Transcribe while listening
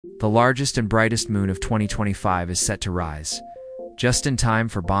The largest and brightest moon of 2025 is set to rise, just in time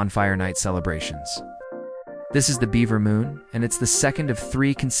for Bonfire Night celebrations. This is the Beaver Moon, and it's the second of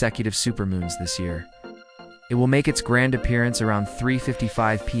 3 consecutive supermoons this year. It will make its grand appearance around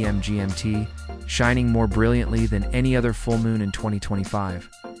 3:55 PM GMT, shining more brilliantly than any other full moon in 2025.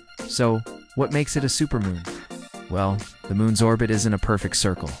 So, what makes it a supermoon? Well, the moon's orbit isn't a perfect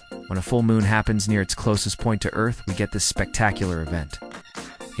circle. When a full moon happens near its closest point to Earth, we get this spectacular event.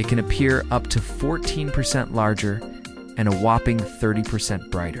 It can appear up to 14% larger and a whopping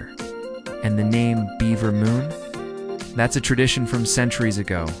 30% brighter. And the name Beaver Moon? That's a tradition from centuries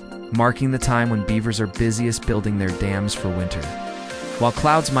ago, marking the time when beavers are busiest building their dams for winter. While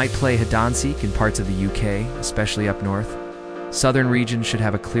clouds might play hide and seek in parts of the UK, especially up north, southern regions should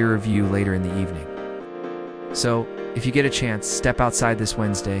have a clearer view later in the evening. So, if you get a chance, step outside this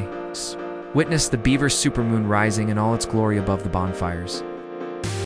Wednesday. Witness the Beaver Supermoon rising in all its glory above the bonfires.